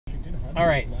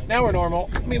Alright, now we're normal.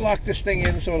 Let me lock this thing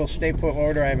in so it'll stay put while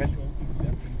we're driving.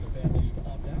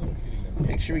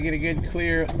 Make sure we get a good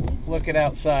clear look at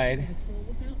outside.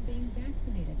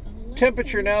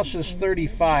 Temperature now says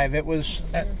 35. It was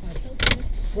at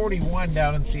 41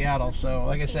 down in Seattle. So,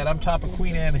 like I said, I'm top of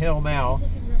Queen Anne Hill now.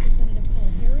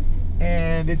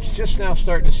 And it's just now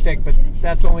starting to stick, but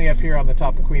that's only up here on the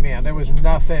top of Queen Anne. There was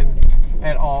nothing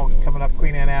at all coming up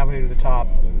Queen Anne Avenue to the top.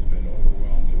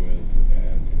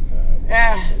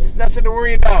 Nothing to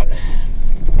worry about.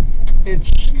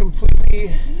 It's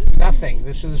completely nothing.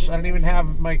 This is, I don't even have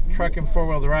my truck in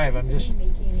four-wheel drive. I'm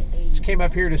just came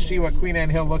up here to see what Queen Anne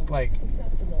Hill looked like.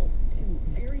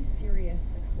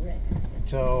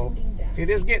 So it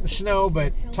is getting snow,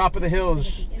 but top of the hill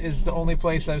is the only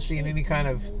place I've seen any kind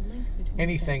of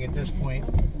anything at this point.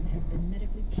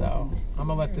 So I'm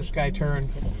gonna let this guy turn.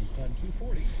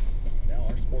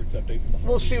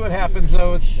 We'll see what happens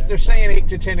though. They're saying 8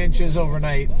 to 10 inches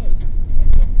overnight.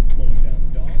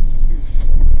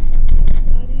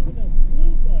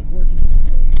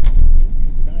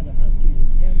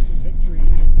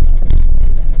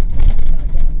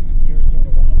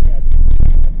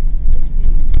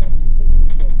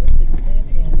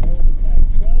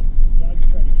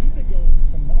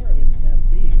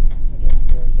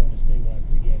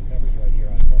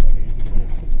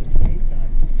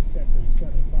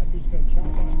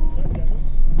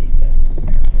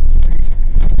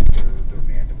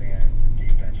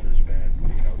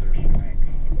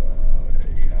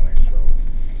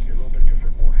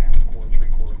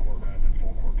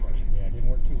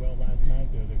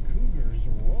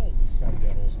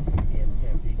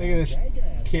 Look at this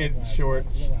kid shorts.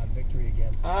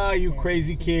 Ah, you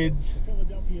crazy kids. The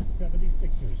Philadelphia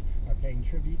 76ers are paying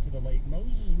tribute to the late Moses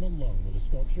Malone with a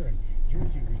sculpture and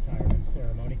jersey retirement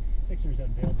ceremony. Sixers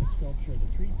unveiled the sculpture of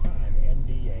the three-time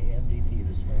NBA MVP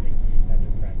this morning at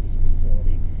their practice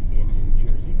facility in New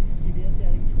Jersey. CBS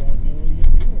adding 12 million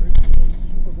viewers to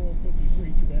Super Bowl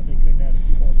 53. Too bad they couldn't add a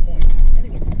few more points.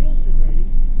 Anyway, Nielsen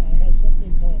ratings has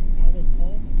something called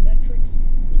out-of-home metrics,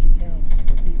 which accounts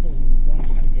for people who watch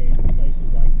the game in places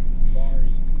like bars,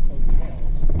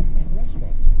 hotels, and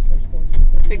restaurants.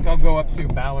 I think I'll go up through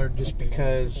Ballard just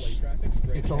because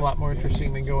it's a lot more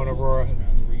interesting than going Aurora.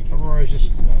 Aurora is just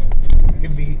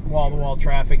going to be wall-to-wall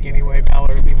traffic anyway.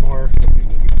 Ballard will be more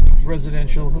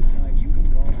residential.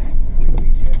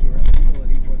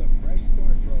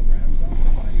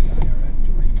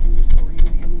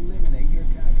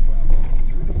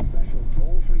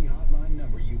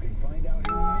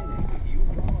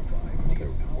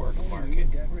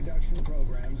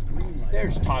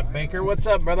 There's Todd Baker. What's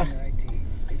up, brother?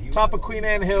 Top of Queen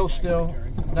Anne Hill still.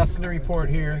 Nothing to report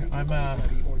here. I'm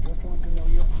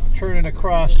turning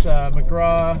across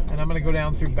McGraw, and I'm going to go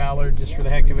down through Ballard just for the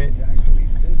heck of it.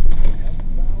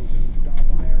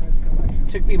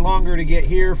 Took me longer to get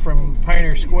here from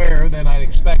Pioneer Square than I'd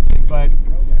expected, but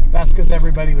that's because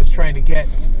everybody was trying to get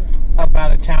up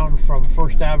out of town from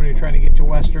First Avenue, trying to get to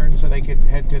Western so they could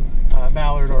head to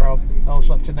Ballard or else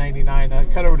up to 99.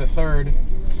 I cut over to 3rd.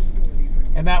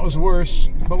 And that was worse,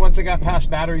 but once I got past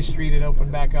Battery Street, it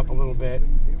opened back up a little bit.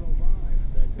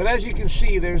 But as you can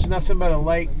see, there's nothing but a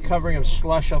light covering of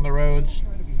slush on the roads.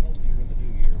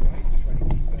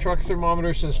 Truck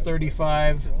thermometer says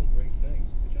 35.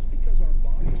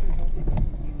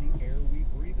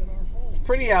 It's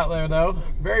pretty out there, though.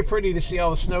 Very pretty to see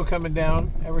all the snow coming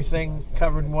down, everything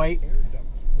covered in white.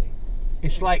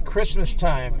 It's like Christmas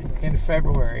time in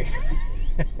February.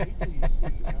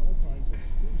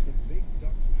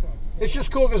 It's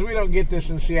just cool because we don't get this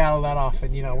in Seattle that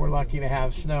often. You know, we're lucky to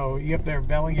have snow. You up there in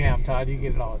Bellingham, Todd, you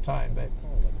get it all the time. But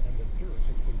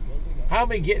I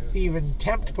only get even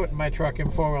tempt putting my truck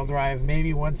in four-wheel drive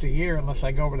maybe once a year unless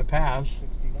I go over the pass.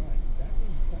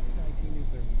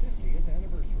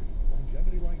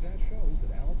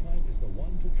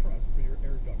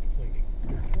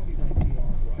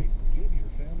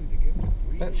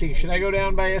 Let's see, should I go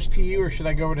down by SPU or should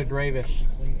I go over to Dravis?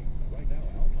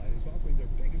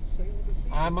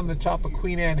 I'm on the top of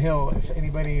Queen Anne Hill, if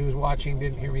anybody who's watching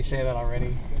didn't hear me say that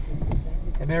already.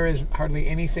 And there is hardly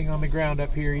anything on the ground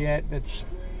up here yet that's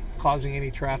causing any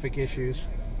traffic issues.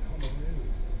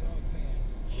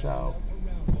 So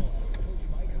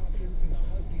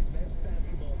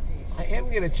I am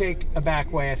going to take a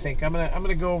back way, I think. I'm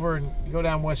gonna go over and go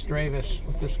down West Dravis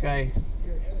with this guy.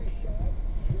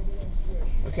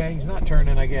 Okay, he's not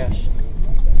turning, I guess.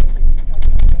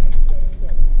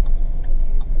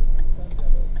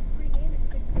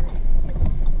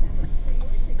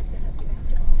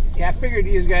 Yeah, I figured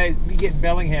you guys be getting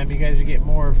Bellingham, you guys would get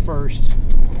more first.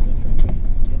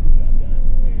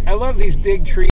 I love these big trees.